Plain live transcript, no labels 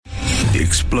The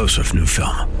explosive new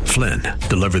film, Flynn,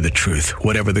 deliver the truth,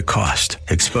 whatever the cost,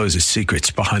 exposes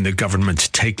secrets behind the government's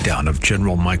takedown of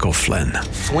General Michael Flynn.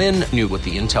 Flynn knew what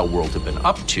the intel world had been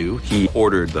up to. He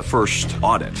ordered the first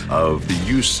audit of the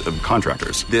use of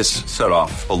contractors. This set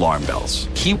off alarm bells.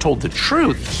 He told the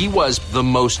truth. He was the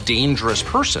most dangerous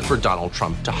person for Donald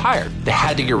Trump to hire. They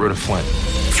had to get rid of Flynn.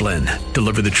 Flynn,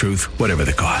 deliver the truth, whatever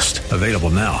the cost. Available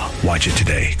now. Watch it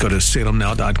today. Go to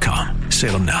salemnow.com.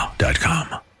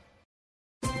 salemnow.com.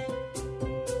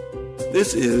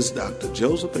 This is Dr.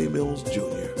 Joseph A. Mills,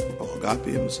 Jr. of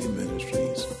Agape Embassy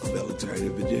Ministries of Alexandria,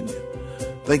 Virginia.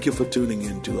 Thank you for tuning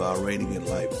in to our Reigning in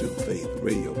Life Through Faith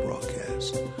radio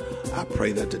broadcast. I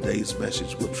pray that today's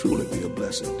message will truly be a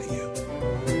blessing to you.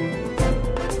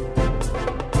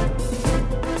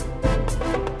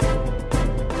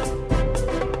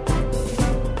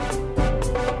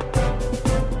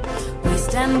 We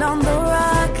stand on the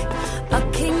rock, a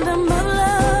kingdom of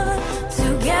love.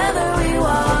 Together we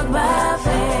walk by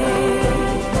faith.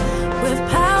 With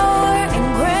power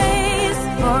and grace,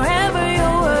 forever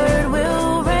your word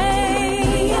will reign.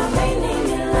 We are reigning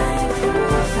in life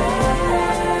through faith.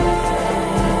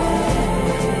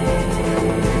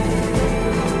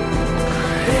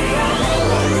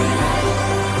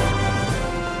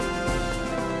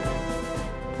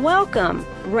 Welcome,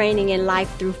 Reigning in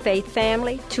Life Through Faith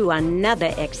family, to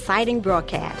another exciting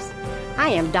broadcast. I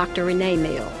am Dr. Renee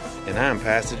Mills. And I'm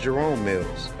Pastor Jerome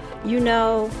Mills. You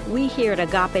know, we here at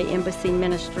Agape Embassy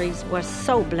Ministries were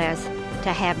so blessed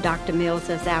to have Dr.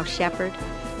 Mills as our shepherd,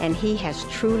 and he has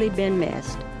truly been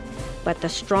missed. But the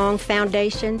strong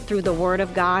foundation through the Word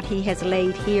of God he has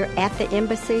laid here at the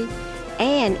embassy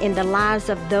and in the lives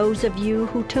of those of you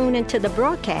who tune into the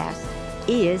broadcast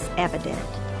is evident.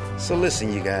 So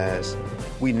listen, you guys,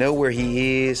 we know where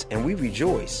he is and we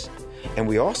rejoice. And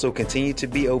we also continue to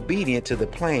be obedient to the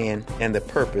plan and the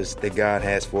purpose that God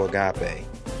has for Agape.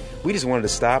 We just wanted to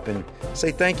stop and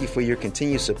say thank you for your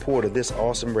continued support of this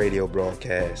awesome radio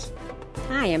broadcast.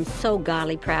 I am so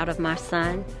golly proud of my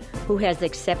son who has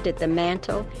accepted the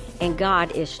mantle, and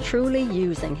God is truly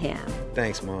using him.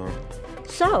 Thanks, Mom.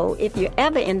 So, if you're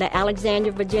ever in the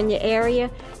Alexandria, Virginia area,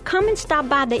 come and stop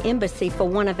by the embassy for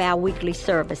one of our weekly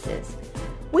services.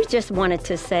 We just wanted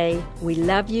to say we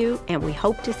love you and we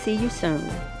hope to see you soon.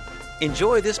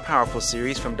 Enjoy this powerful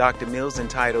series from Dr. Mills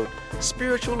entitled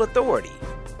Spiritual Authority,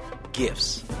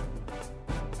 Gifts.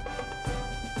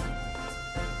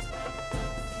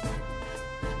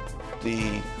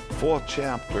 The 4th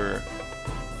chapter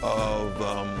of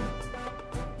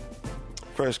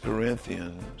 1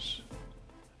 Corinthians.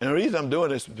 And the reason I'm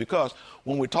doing this is because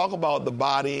when we talk about the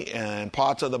body and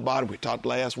parts of the body, we talked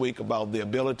last week about the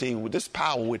ability. This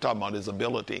power we're talking about is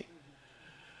ability.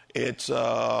 It's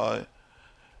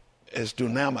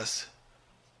dunamis,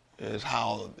 is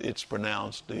how it's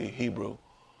pronounced, the Hebrew.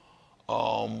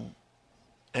 And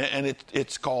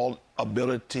it's called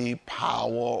ability,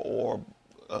 power, or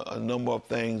a number of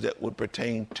things that would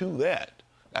pertain to that.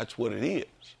 That's what it is.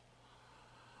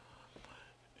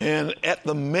 And at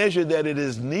the measure that it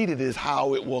is needed is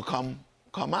how it will come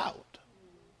out,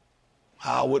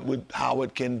 how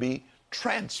it can be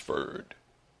transferred.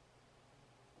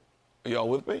 Are y'all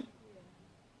with me?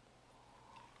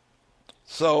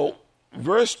 So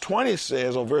verse 20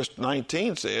 says, or verse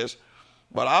 19 says,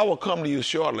 but I will come to you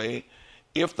shortly,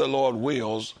 if the Lord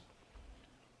wills,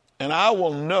 and I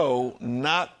will know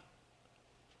not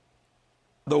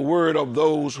the word of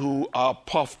those who are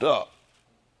puffed up,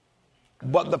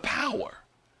 but the power.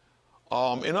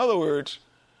 In other words,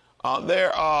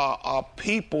 there are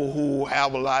people who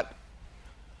have a lot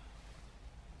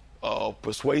of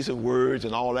persuasive words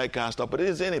and all that kind of stuff, but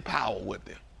is any power with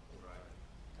them?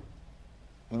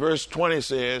 Right. Verse 20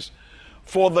 says,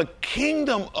 for the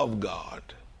kingdom of God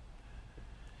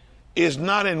is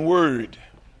not in word,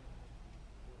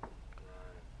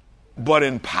 but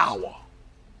in power.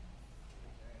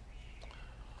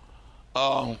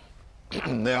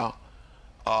 Now,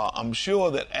 I'm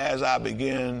sure that as I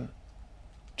begin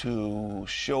to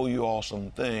show you all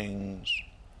some things,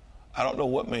 I don't know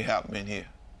what may happen in here.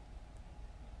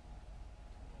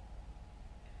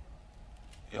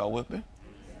 Y'all with me?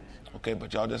 Okay,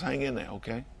 but y'all just hang in there,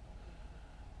 okay?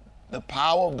 The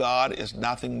power of God is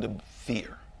nothing to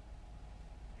fear.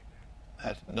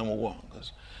 That's number one.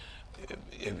 Because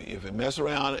if you mess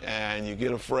around and you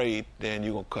get afraid, then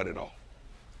you're going to cut it off.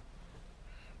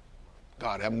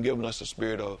 God haven't given us a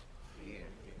spirit of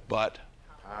but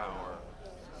power.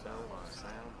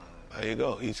 There you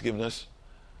go. He's given us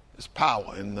this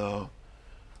power. In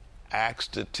Acts,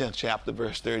 the 10th chapter,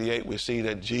 verse 38, we see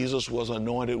that Jesus was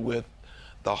anointed with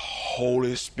the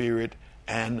Holy Spirit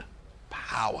and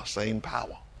power, same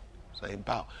power.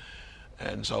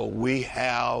 And so we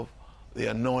have the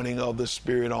anointing of the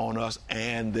Spirit on us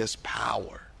and this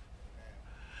power.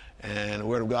 And the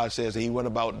Word of God says he went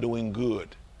about doing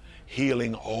good,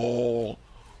 healing all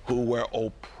who were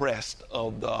oppressed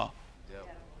of the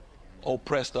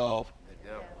oppressed of.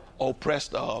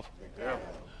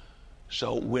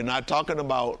 So we're not talking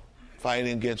about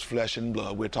fighting against flesh and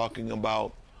blood. We're talking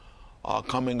about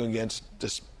coming against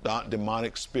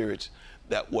demonic spirits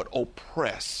that would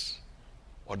oppress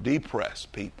or depress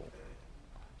people,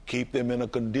 keep them in a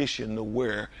condition to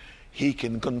where he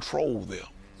can control them.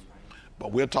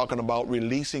 But we're talking about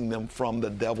releasing them from the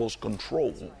devil's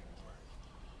control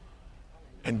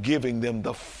and giving them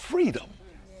the freedom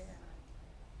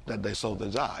that they so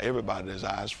desire. Everybody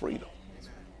desires freedom.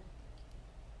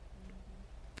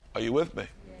 Are you with me?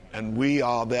 And we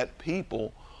are that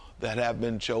people that have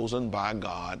been chosen by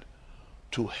God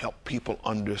to help people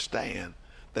understand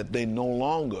that they no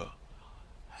longer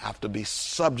have to be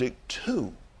subject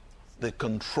to the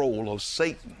control of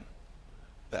Satan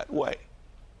that way.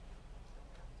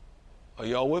 Are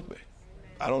y'all with me?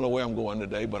 I don't know where I'm going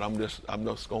today, but I'm just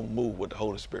going to move with the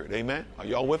Holy Spirit. Amen? Are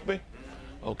y'all with me?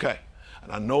 Okay.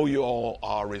 And I know you all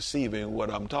are receiving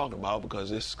what I'm talking about because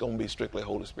this is going to be strictly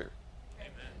Holy Spirit.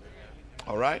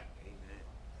 All right?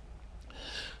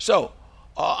 So,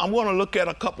 I'm going to look at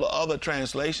a couple of other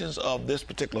translations of this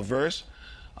particular verse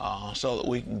so that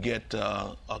we can get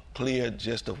a clear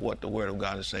gist of what the Word of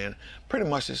God is saying. Pretty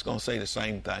much it's going to say the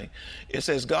same thing. It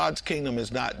says God's kingdom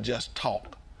is not just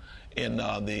talk in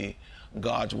the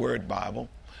God's Word Bible.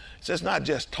 It says not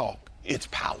just talk, it's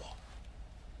power.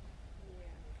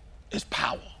 It's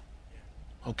power.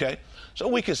 Okay? So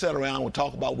we can sit around and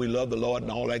talk about we love the Lord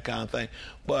and all that kind of thing,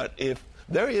 but if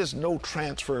there is no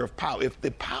transfer of power, if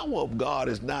the power of God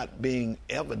is not being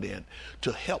evident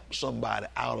to help somebody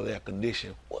out of their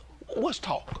condition, what's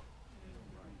talk?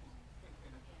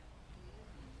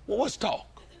 Well, what's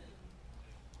talk?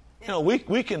 You know, we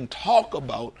can talk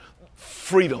about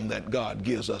freedom that God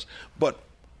gives us, but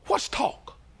what's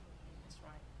talk?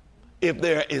 If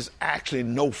there is actually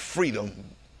no freedom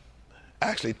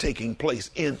actually taking place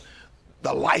in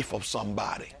the life of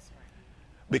somebody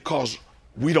because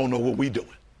we don't know what we're doing.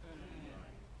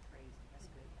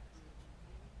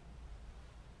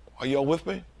 Are y'all with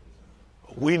me?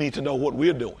 We need to know what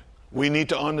we're doing. We need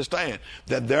to understand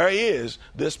that there is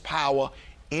this power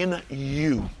in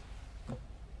you.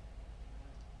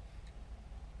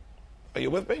 Are you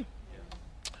with me?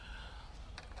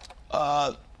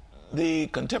 The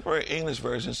Contemporary English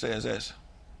Version says this: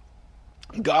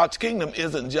 God's kingdom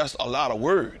isn't just a lot of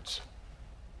words.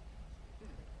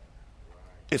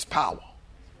 It's power.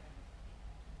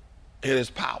 It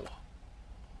is power.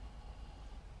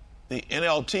 The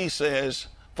NLT says,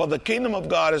 for the kingdom of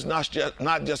God is not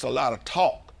just a lot of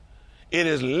talk. It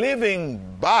is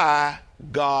living by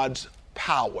God's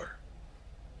power.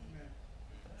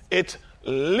 It's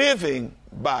living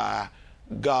by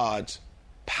God's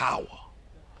power.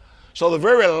 So the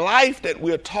very life that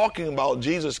we're talking about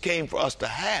Jesus came for us to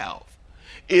have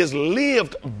is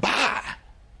lived by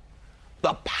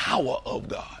the power of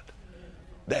God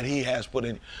that he has put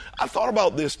in. I thought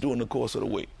about this during the course of the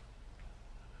week.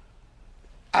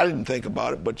 I didn't think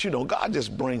about it, but, God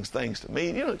just brings things to me,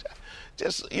 And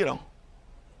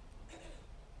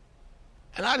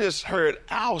I just heard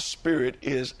our spirit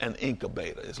is an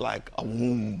incubator. It's like a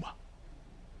womb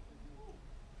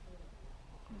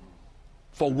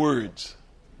for words.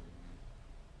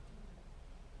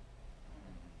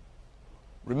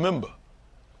 Remember,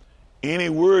 any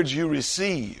words you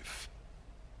receive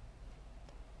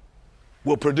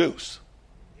will produce.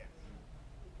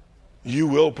 You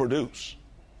will produce.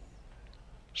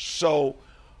 So,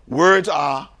 words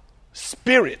are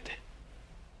spirit.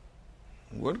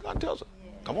 The Word of God tells us.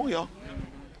 Come on, y'all.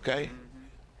 Okay?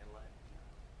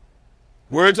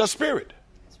 Words are spirit.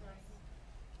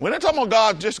 We're not talking about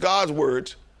God, just God's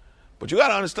words, but you got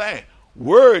to understand,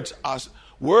 words are,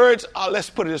 let's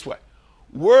put it this way,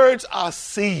 words are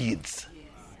seeds.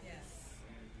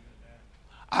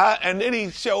 And then he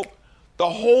showed the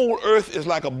whole earth is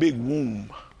like a big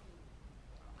womb.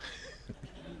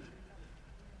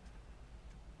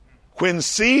 When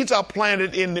seeds are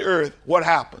planted in the earth, what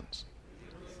happens?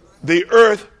 The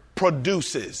earth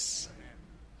produces.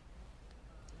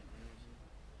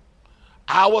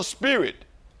 Our spirit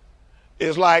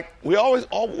is like, we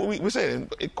say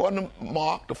it, according to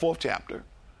Mark, the 4th chapter,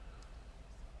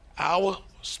 our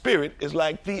spirit is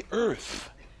like the earth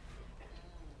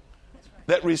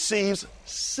that receives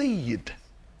seed.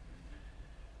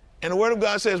 And the Word of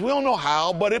God says, we don't know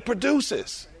how, but it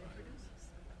produces.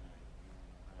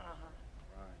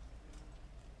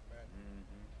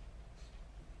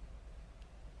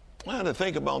 I had to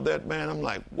think about that, man. I'm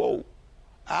like, whoa,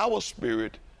 our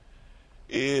spirit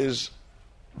is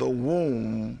the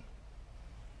womb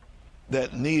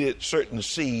that needed certain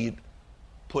seed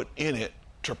put in it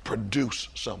to produce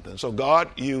something. So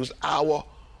God used our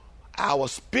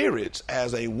spirits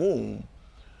as a womb.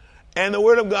 And the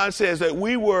Word of God says that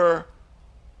we were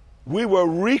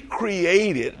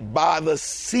recreated by the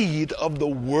seed of the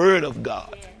Word of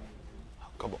God. Yeah.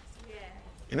 Come on. Yeah.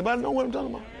 Anybody know what I'm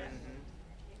talking about?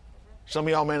 Some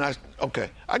of y'all may not. Okay,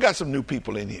 I got some new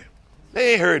people in here.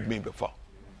 They ain't heard me before.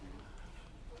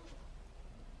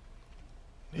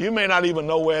 You may not even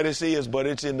know where this is, but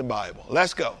it's in the Bible.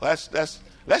 Let's go. Let's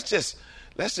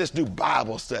just do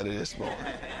Bible study this morning.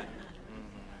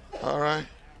 All right.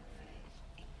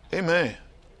 Amen.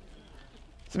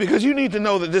 It's because you need to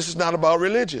know that this is not about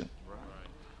religion.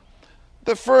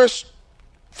 The first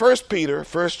Peter,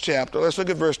 first chapter, let's look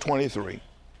at verse 23.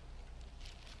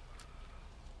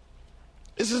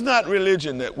 This is not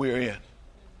religion that we're in.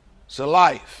 It's a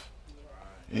life.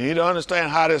 You need to understand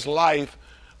how this life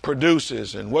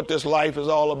produces and what this life is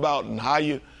all about and how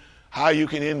you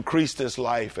can increase this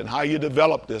life and how you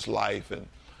develop this life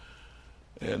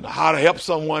and how to help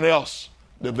someone else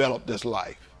develop this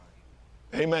life.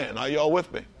 Amen. Are y'all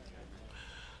with me?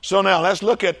 So now let's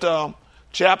look at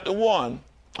chapter 1.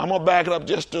 I'm going to back it up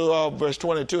just to verse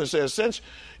 22. It says, since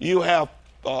you have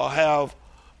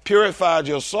purified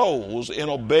your souls in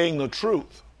obeying the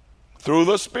truth through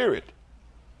the Spirit,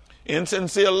 in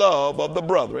sincere love of the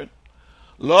brethren,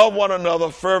 love one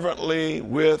another fervently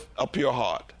with a pure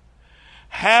heart,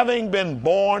 having been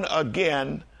born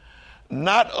again,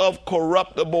 not of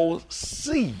corruptible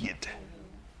seed.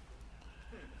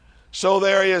 So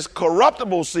there is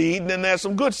corruptible seed, and then there's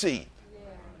some good seed.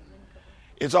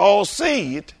 It's all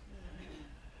seed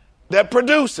that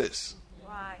produces.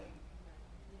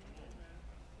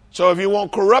 So if you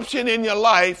want corruption in your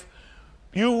life,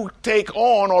 you take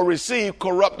on or receive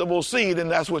corruptible seed,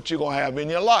 and that's what you're going to have in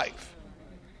your life.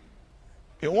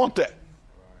 You don't want that.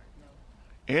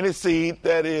 Any seed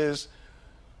that is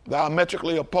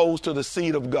diametrically opposed to the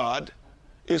seed of God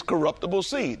is corruptible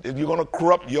seed. If you're going to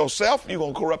corrupt yourself, you're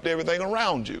going to corrupt everything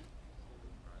around you.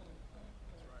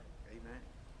 Amen.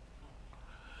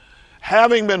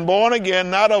 Having been born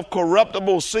again, not of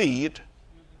corruptible seed,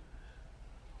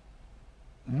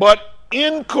 but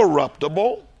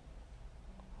incorruptible.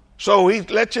 So he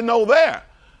let you know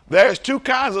there's two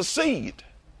kinds of seed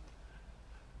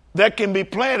that can be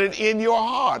planted in your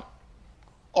heart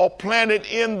or planted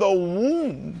in the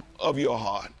womb of your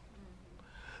heart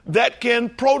that can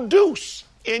produce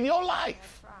in your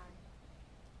life.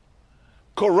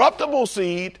 Corruptible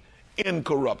seed,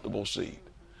 incorruptible seed.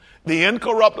 The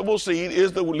incorruptible seed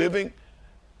is the living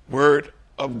Word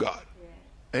of God.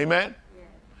 Amen?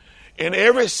 And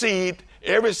every seed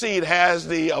has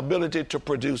the ability to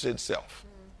produce itself.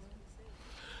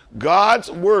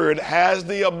 God's Word has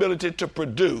the ability to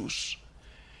produce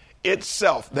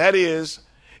itself. That is,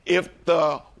 if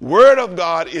the Word of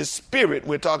God is spirit,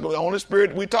 we're talking about the only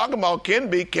spirit we're talking about can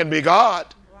be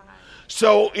God. Right.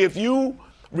 So if you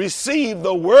receive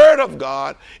the Word of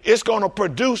God, it's going to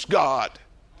produce God.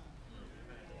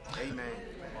 Amen.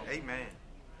 Amen.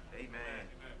 Amen.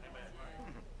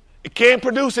 It can't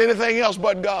produce anything else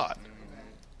but God.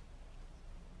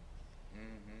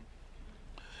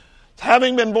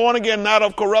 Having been born again, not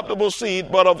of corruptible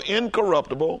seed, but of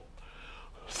incorruptible,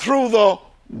 through the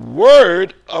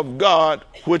Word of God,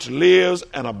 which lives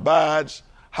and abides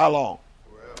how long?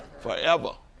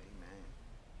 Forever.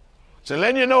 So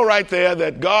letting you know right there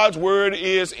that God's Word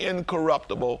is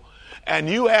incorruptible, and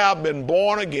you have been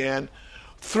born again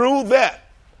through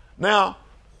that. Now,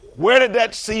 where did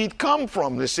that seed come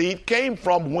from? The seed came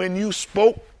from when you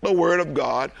spoke the Word of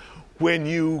God, when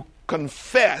you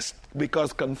confessed,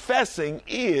 because confessing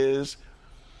is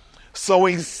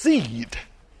sowing seed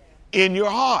in your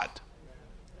heart.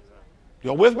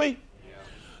 You're with me?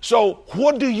 So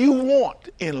what do you want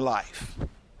in life?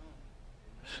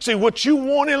 See, what you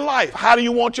want in life, how do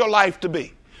you want your life to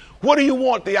be? What do you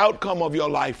want the outcome of your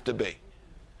life to be?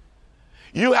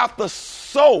 You have to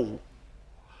sow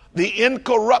the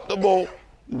incorruptible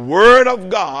Word of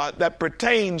God that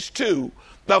pertains to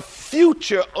the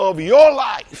future of your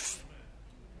life.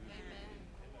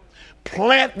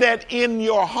 Plant that in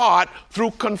your heart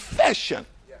through confession.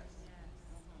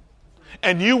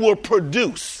 And you will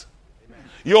produce.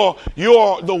 The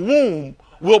womb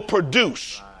will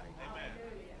produce.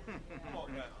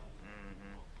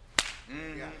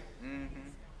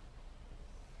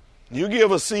 You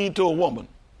give a seed to a woman,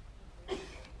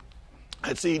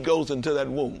 that seed goes into that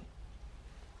womb.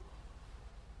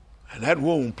 And that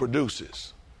womb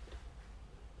produces.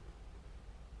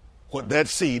 what that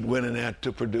seed went in there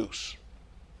to produce.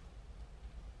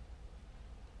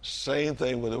 Same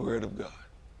thing with the Word of God.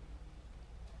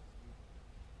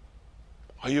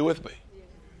 Are you with me?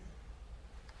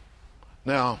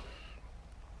 Now,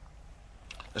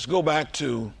 let's go back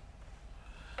to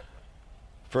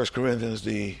 1 Corinthians,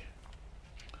 I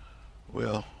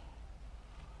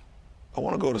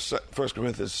want to go to 1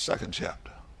 Corinthians 2nd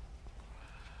chapter.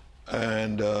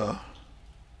 And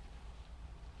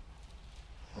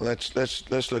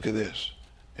let's look at this.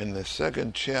 In the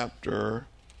 2nd chapter,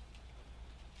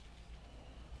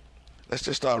 let's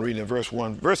just start reading in verse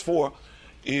 1. Verse 4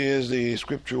 is the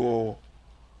scriptural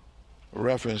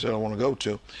reference that I want to go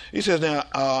to. He says, now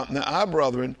I,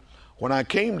 brethren, when I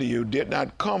came to you, did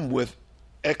not come with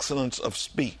excellence of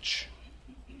speech.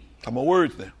 I'm a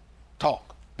words there.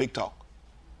 Talk, big talk.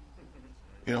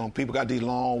 You know, people got these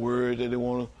long words that they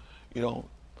want to, you know,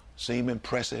 seem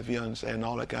impressive, you understand,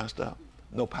 all that kind of stuff.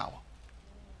 No power.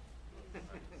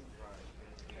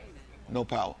 No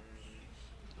power.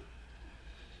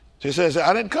 So he says,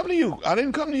 I didn't come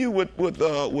to you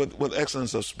with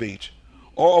excellence of speech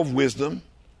or of wisdom,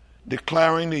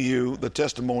 declaring to you the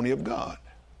testimony of God.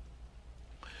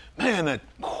 Man,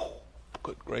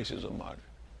 good gracious almighty.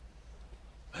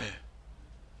 Man.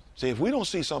 See, if we don't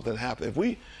see something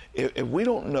happen, if we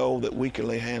don't know that we can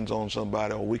lay hands on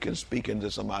somebody or we can speak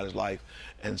into somebody's life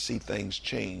and see things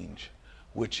change,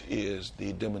 which is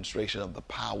the demonstration of the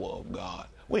power of God,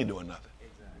 we ain't doing nothing.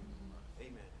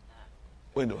 Amen.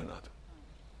 We ain't doing nothing.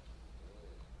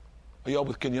 Are y'all,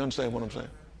 can you understand what I'm saying?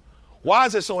 Why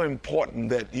is it so important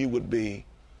that you would be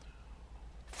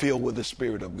filled with the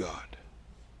Spirit of God?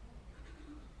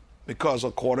 Because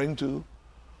according to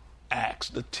Acts,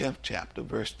 the 10th chapter,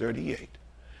 verse 38,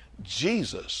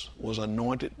 Jesus was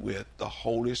anointed with the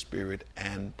Holy Spirit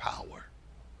and power.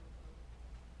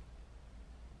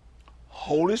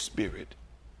 Holy Spirit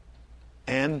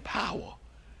and power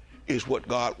is what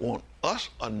God wants us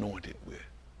anointed with.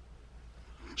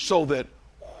 So that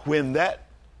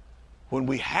when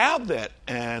we have that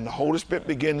and the Holy Spirit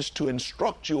begins to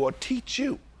instruct you or teach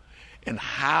you in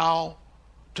how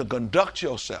to conduct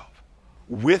yourself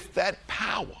with that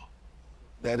power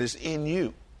that is in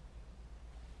you,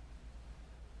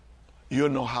 you'll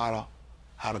know how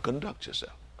to conduct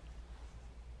yourself.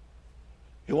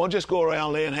 You won't just go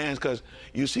around laying hands because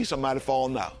you see somebody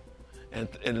falling out and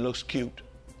it looks cute,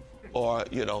 or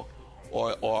you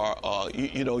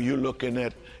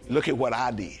look at what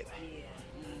I did.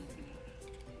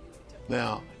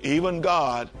 Now, even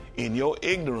God, in your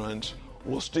ignorance,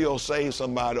 will still save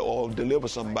somebody or deliver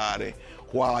somebody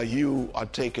while you are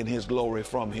taking His glory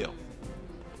from Him.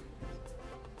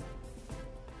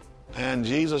 And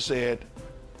Jesus said,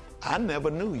 I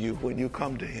never knew you when you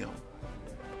come to Him.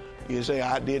 You say,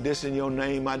 I did this in your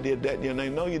name, I did that in your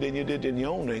name. No, you didn't. You did it in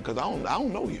your own name, because I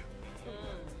don't know you.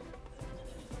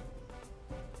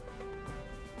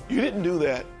 You didn't do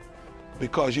that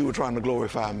because you were trying to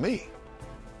glorify me.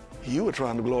 You were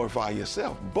trying to glorify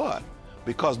yourself. But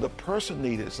because the person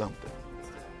needed something,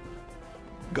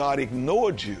 God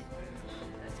ignored you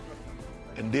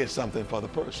and did something for the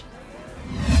person.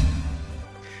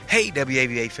 Hey,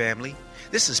 WAVA family.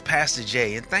 This is Pastor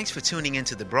Jay, and thanks for tuning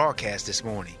into the broadcast this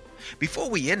morning. Before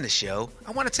we end the show,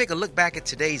 I want to take a look back at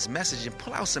today's message and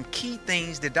pull out some key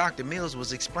things that Dr. Mills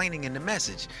was explaining in the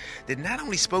message that not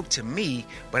only spoke to me,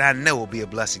 but I know will be a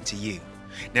blessing to you.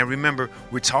 Now remember,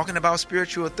 we're talking about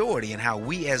spiritual authority and how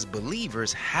we as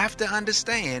believers have to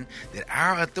understand that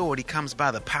our authority comes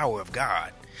by the power of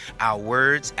God. Our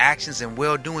words, actions, and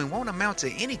well-doing won't amount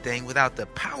to anything without the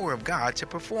power of God to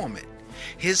perform it.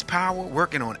 His power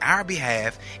working on our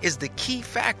behalf is the key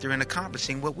factor in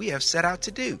accomplishing what we have set out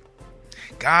to do.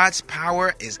 God's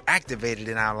power is activated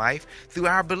in our life through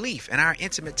our belief and our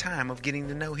intimate time of getting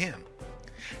to know Him.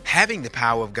 Having the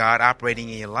power of God operating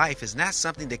in your life is not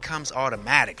something that comes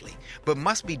automatically, but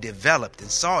must be developed and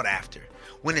sought after.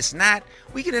 When it's not,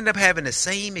 we can end up having the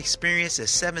same experience as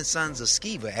 7 sons of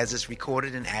Sceva as it's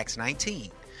recorded in Acts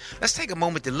 19. Let's take a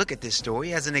moment to look at this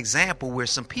story as an example where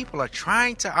some people are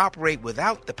trying to operate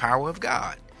without the power of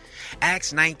God.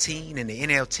 Acts 19 in the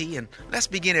NLT, and let's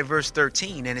begin at verse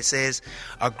 13, and it says,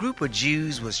 a group of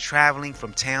Jews was traveling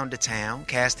from town to town,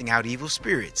 casting out evil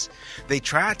spirits. They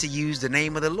tried to use the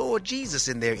name of the Lord Jesus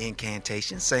in their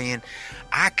incantation, saying,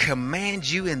 I command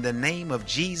you in the name of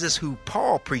Jesus who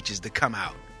Paul preaches to come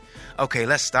out. Okay,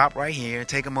 let's stop right here and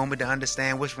take a moment to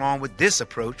understand what's wrong with this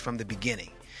approach from the beginning.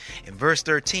 In verse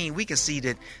 13, we can see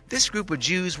that this group of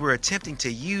Jews were attempting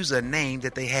to use a name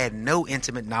that they had no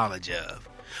intimate knowledge of.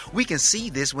 We can see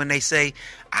this when they say,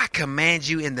 I command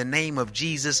you in the name of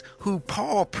Jesus who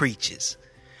Paul preaches.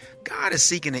 God is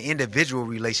seeking an individual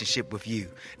relationship with you,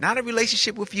 not a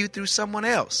relationship with you through someone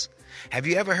else. Have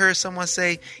you ever heard someone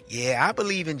say, yeah, I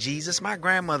believe in Jesus. My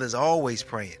grandmother's always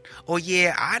praying. Or,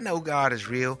 yeah, I know God is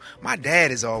real. My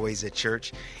dad is always at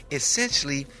church.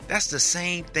 Essentially, that's the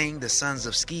same thing the sons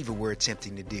of Sceva were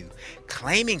attempting to do,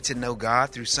 claiming to know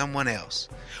God through someone else.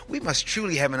 We must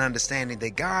truly have an understanding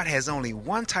that God has only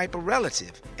one type of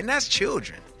relative, and that's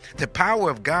children. The power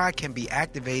of God can be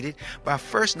activated by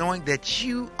first knowing that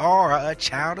you are a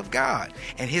child of God,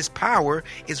 and His power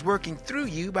is working through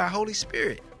you by Holy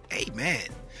Spirit. Amen.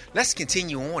 Let's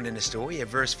continue on in the story at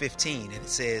verse 15, and it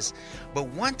says, but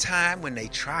one time when they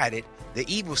tried it, the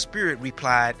evil spirit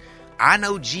replied, I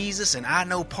know Jesus and I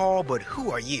know Paul, but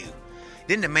who are you?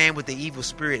 Then the man with the evil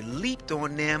spirit leaped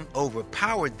on them,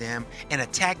 overpowered them, and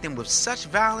attacked them with such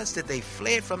violence that they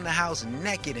fled from the house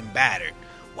naked and battered.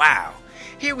 Wow.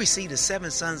 Here we see the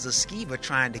 7 sons of Sceva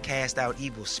trying to cast out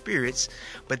evil spirits,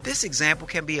 but this example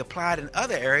can be applied in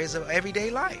other areas of everyday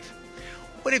life.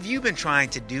 What have you been trying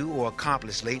to do or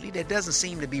accomplish lately that doesn't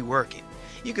seem to be working?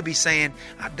 You could be saying,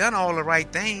 I've done all the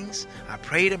right things. I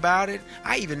prayed about it.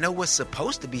 I even know what's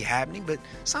supposed to be happening, but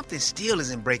something still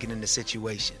isn't breaking in the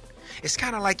situation. It's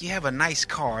kind of like you have a nice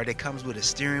car that comes with a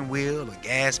steering wheel, a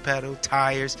gas pedal,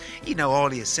 tires, all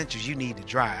the essentials you need to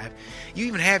drive. You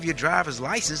even have your driver's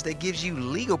license that gives you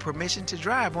legal permission to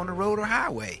drive on the road or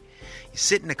highway. You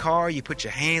sit in the car, you put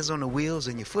your hands on the wheels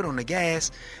and your foot on the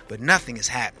gas, but nothing is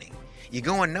happening. You're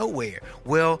going nowhere.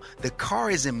 Well, the car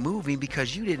isn't moving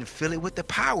because you didn't fill it with the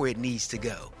power it needs to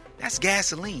go. That's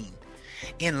gasoline.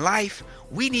 In life,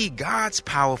 we need God's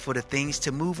power for the things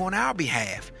to move on our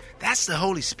behalf. That's the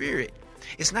Holy Spirit.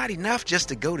 It's not enough just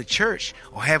to go to church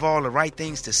or have all the right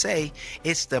things to say.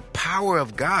 It's the power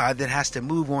of God that has to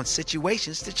move on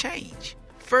situations to change.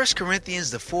 1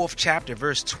 Corinthians, the 4th chapter,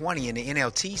 verse 20 in the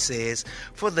NLT says,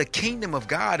 for the kingdom of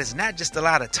God is not just a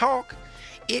lot of talk.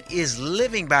 It is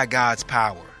living by God's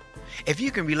power. If you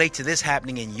can relate to this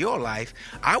happening in your life,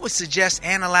 I would suggest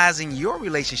analyzing your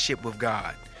relationship with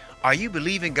God. Are you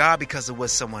believing God because of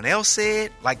what someone else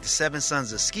said, like the 7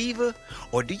 sons of Sceva?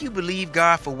 Or do you believe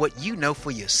God for what you know for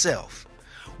yourself?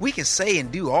 We can say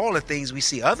and do all the things we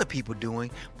see other people doing,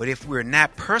 but if we're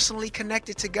not personally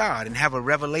connected to God and have a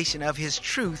revelation of His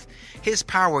truth, His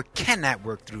power cannot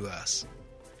work through us.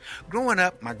 Growing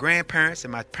up, my grandparents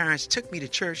and my parents took me to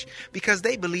church because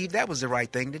they believed that was the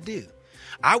right thing to do.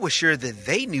 I was sure that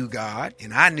they knew God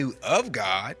and I knew of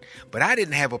God, but I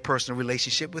didn't have a personal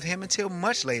relationship with Him until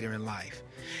much later in life.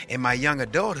 In my young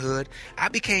adulthood, I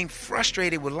became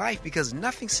frustrated with life because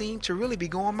nothing seemed to really be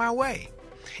going my way.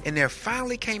 And there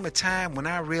finally came a time when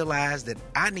I realized that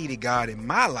I needed God in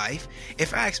my life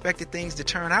if I expected things to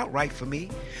turn out right for me.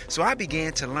 So I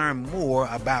began to learn more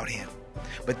about Him.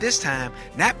 But this time,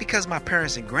 not because my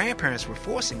parents and grandparents were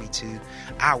forcing me to,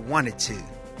 I wanted to.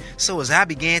 So as I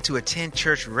began to attend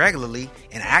church regularly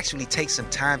and actually take some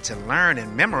time to learn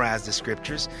and memorize the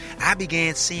scriptures, I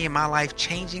began seeing my life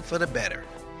changing for the better.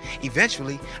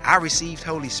 Eventually, I received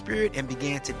Holy Spirit and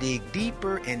began to dig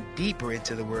deeper and deeper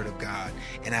into the Word of God,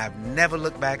 and I've never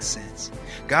looked back since.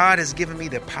 God has given me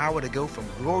the power to go from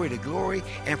glory to glory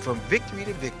and from victory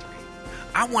to victory.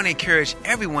 I want to encourage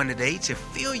everyone today to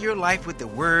fill your life with the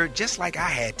Word just like I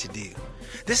had to do.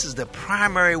 This is the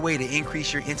primary way to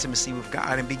increase your intimacy with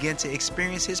God and begin to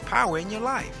experience His power in your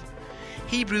life.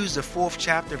 Hebrews, the 4th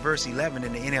chapter, verse 11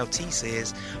 in the NLT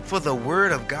says, for the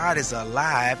Word of God is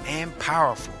alive and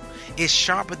powerful. It's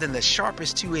sharper than the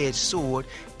sharpest two-edged sword,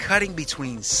 cutting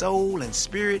between soul and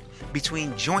spirit,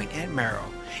 between joint and marrow.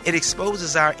 It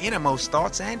exposes our innermost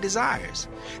thoughts and desires.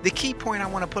 The key point I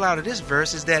want to pull out of this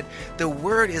verse is that the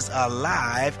Word is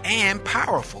alive and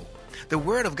powerful. The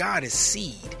Word of God is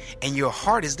seed, and your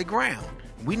heart is the ground.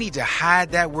 We need to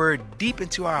hide that Word deep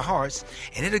into our hearts,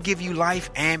 and it'll give you life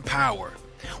and power.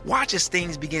 Watch as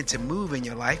things begin to move in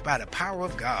your life by the power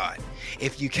of God.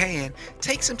 If you can,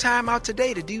 take some time out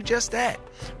today to do just that.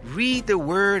 Read the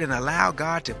Word and allow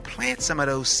God to plant some of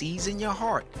those seeds in your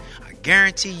heart. I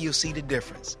guarantee you'll see the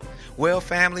difference. Well,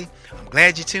 family, I'm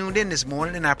glad you tuned in this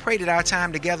morning, and I pray that our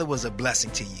time together was a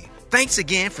blessing to you. Thanks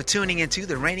again for tuning into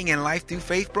the Reigning in Life Through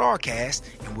Faith broadcast,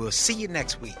 and we'll see you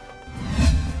next week.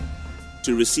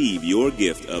 To receive your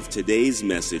gift of today's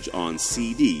message on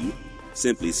CD,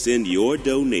 simply send your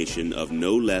donation of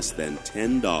no less than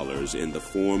 $10 in the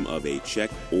form of a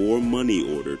check or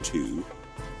money order to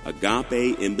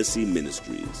Agape Embassy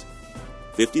Ministries,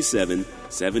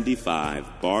 5775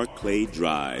 Barclay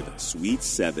Drive, Suite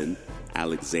 7,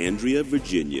 Alexandria,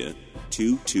 Virginia,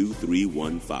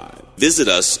 22315. Visit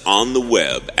us on the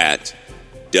web at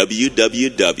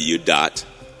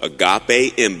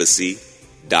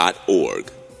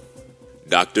www.agapeembassy.org.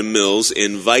 Dr. Mills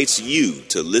invites you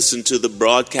to listen to the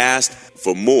broadcast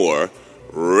for more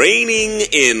Reigning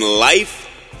in Life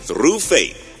Through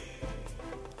Faith.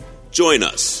 Join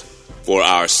us for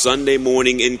our Sunday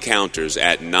morning encounters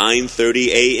at 9:30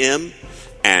 a.m.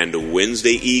 and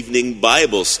Wednesday evening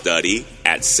Bible study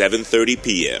at 7:30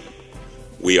 p.m.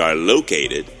 We are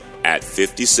located at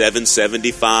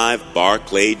 5775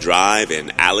 Barclay Drive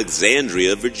in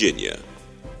Alexandria, Virginia.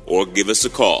 Or give us a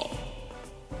call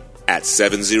at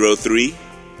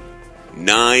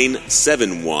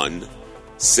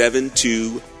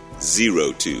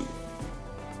 703-971-7202.